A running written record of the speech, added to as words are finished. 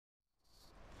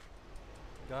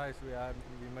Guys, we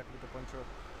met with the puncture.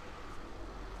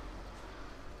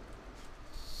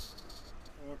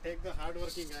 Oh, take the hard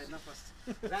working guy na first.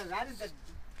 Where is that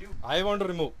tube? I want to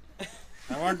remove.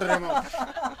 I want to remove.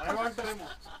 I want to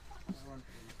remove.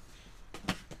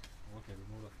 Okay,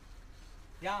 remove it.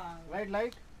 Yeah.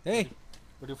 Light. Hey,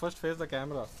 but you first face the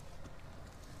camera.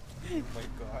 Oh my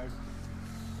god.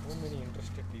 So many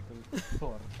interested people.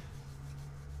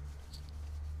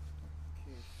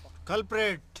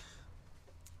 Culprit.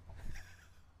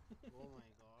 Oh my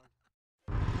god.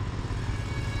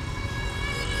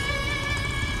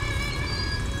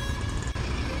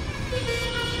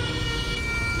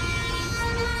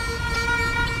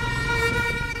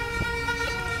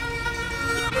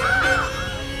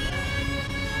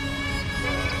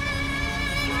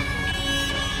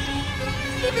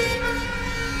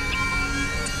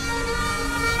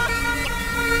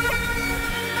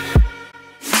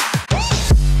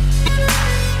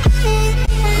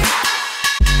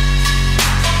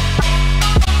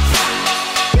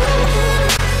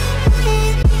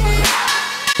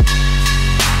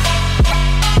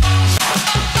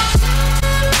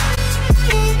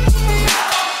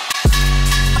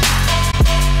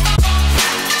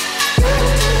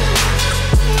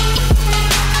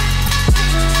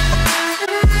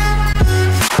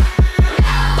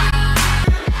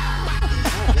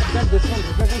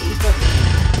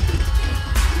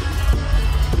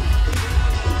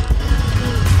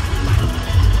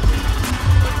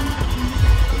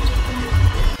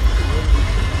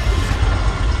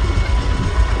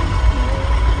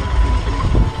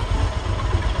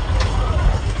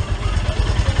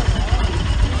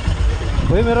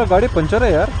 भाई मेरा गाड़ी puncture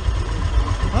है यार.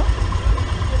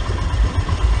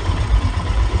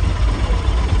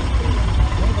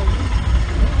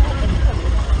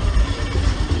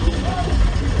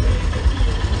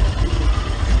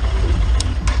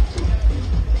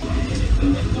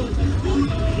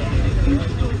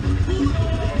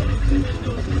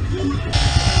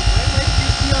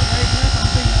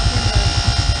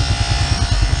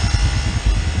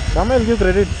 Come, I'll give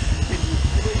credit.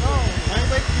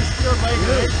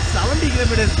 70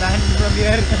 kilometers man from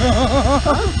here.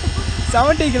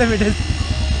 70 kilometers.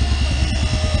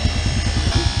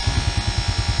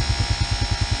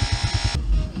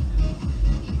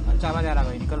 अच्छा आवाज आ रहा है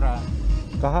भाई, निकल रहा है.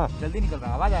 कहाँ? जल्दी निकल रहा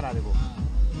है, आवाज आ रहा है देखो.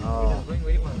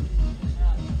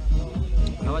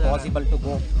 Possible to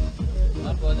go.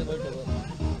 Not possible to go.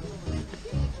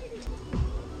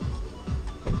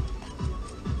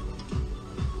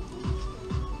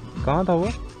 कहाँ था वो?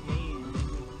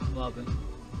 वहाँ पे.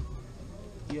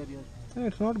 Here. Hey,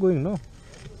 it's not going, no.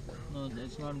 No,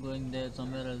 it's not going there.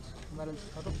 Somewhere else.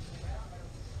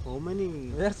 How many?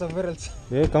 Where somewhere else?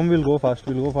 Hey, come, we'll go fast.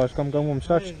 Come.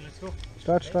 Start. Hey, let's go.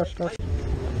 Start.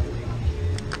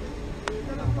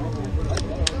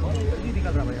 जल्दी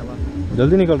निकल रहा है भाई हवा.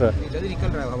 जल्दी निकल रहा है. जल्दी निकल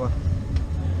रहा है हवा.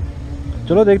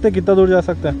 चलो देखते हैं कितना दूर जा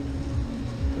सकते हैं.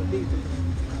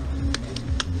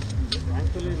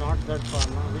 Actually, not that far.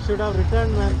 No? We should have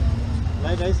returned, man.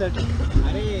 Like I said.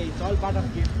 अरे it's all part of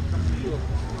game.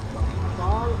 It's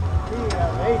all.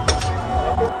 Wait.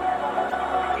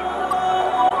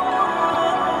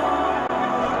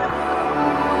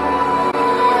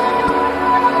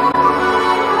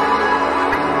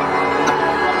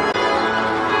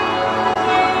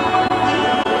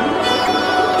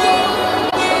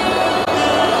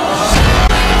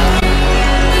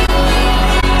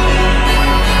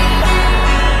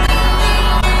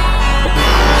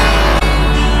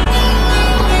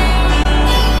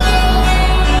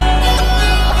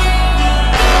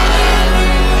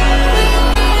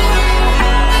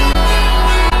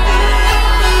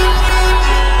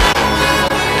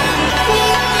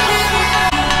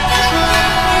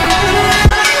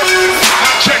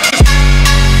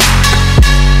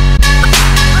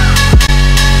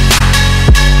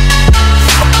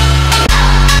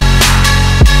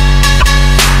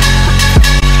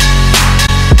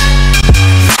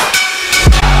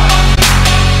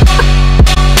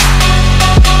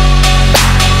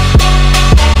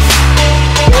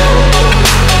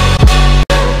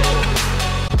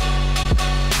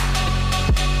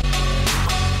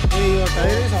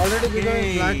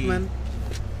 Flat, man.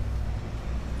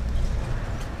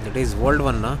 That is old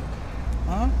one, na?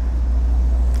 Huh?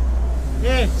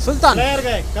 Hey, Sultan. Player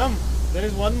guy, come. There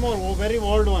is one more, very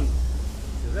old one.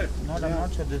 Is it? Not, I'm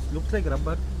not sure. This looks like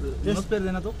rubber. Yes.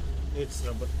 Dena to? It's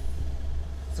rubber.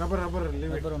 It's rubber.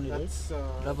 Leave Rubber it. only, That's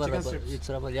Rubber. chicken strips. It's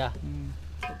rubber, yeah.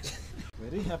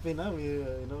 Very happy, na? We,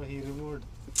 he removed.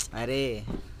 Arey.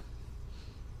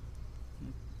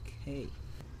 Okay.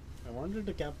 I wanted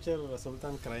to capture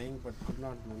Sultan crying, but could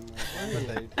not.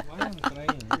 Died. Why I'm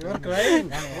crying? You are crying.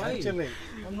 Why? Actually,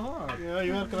 I'm not.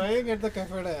 you are crying at the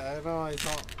cafe. I know. I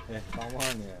saw. Come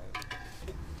on, yeah.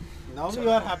 Now you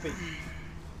are happy.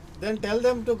 Then tell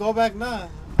them to go back, na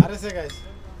RSA guys.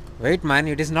 Wait, man,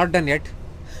 it is not done yet.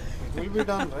 It will be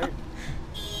done, right?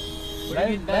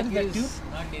 Putting back That is is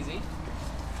not easy.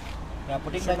 yeah,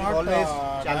 putting Should back is not always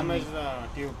damage challenging. the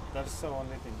tube. That's the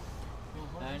only thing.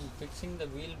 And fixing the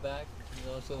wheel back is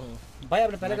also. भाई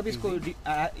आपने पहले कभी इसको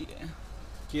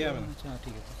किया मैंने अच्छा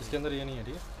ठीक है इसके अंदर ये नहीं है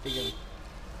ठीक है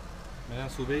मैंने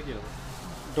सुबह ही किया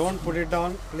था Don't put it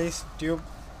down, please. Tube.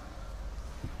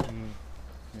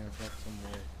 Yeah, got some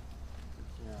more.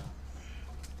 Yeah.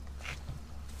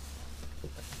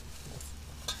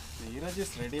 Neeraj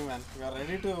is ready, man. You are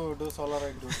ready to do solar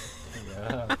ride, dude.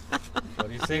 Yeah. For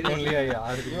his sake only I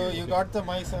asked You got the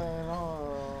my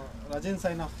Rajin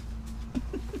sign off.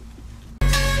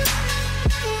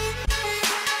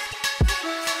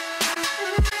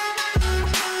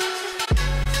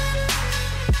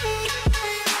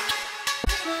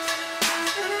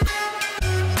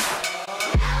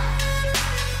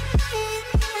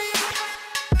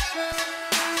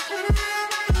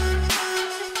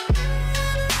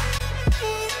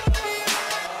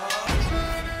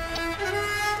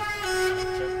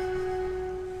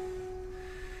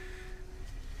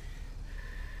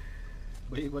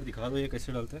 भाई एक बार दिखा दो ये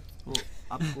कैसे डालते हैं वो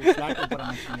आपको फ्लैट ऊपर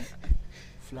आना चाहिए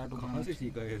फ्लैट ऊपर कहाँ से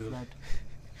सीखा है फ्लैट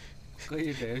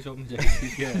कहीं टायर शॉप में जाके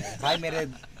सीखा है भाई मेरे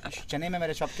चेन्नई में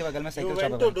मेरे शॉप के बगल में You cycle went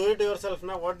shop to है do it yourself.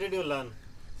 Now, what did you learn?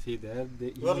 See there they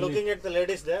You are usually- looking at the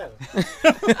ladies there.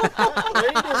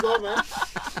 Where did you go, man?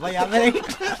 भाई आप मेरे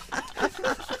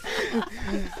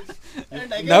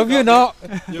And again, Now you know.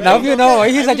 Now you know why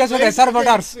he I will suggested wait SR again.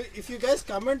 Motors. If you guys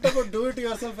comment about do it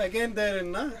yourself again there,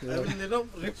 na, I will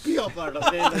rip you apart.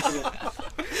 Okay?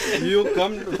 You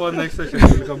come for next session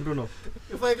you will come to know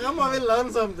If I come, I will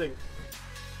learn something.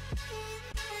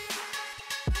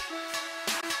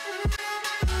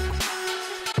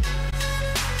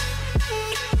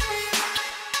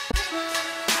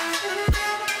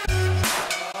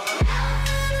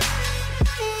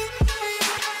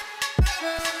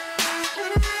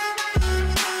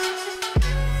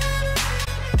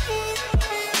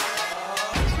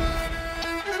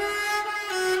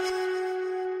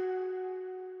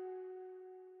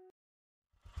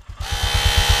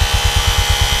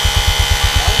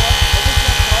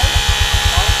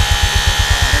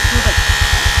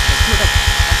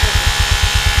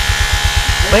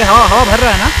 भाई हवा हवा भर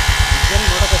रहा है ना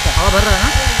हवा भर रहा है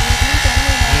ना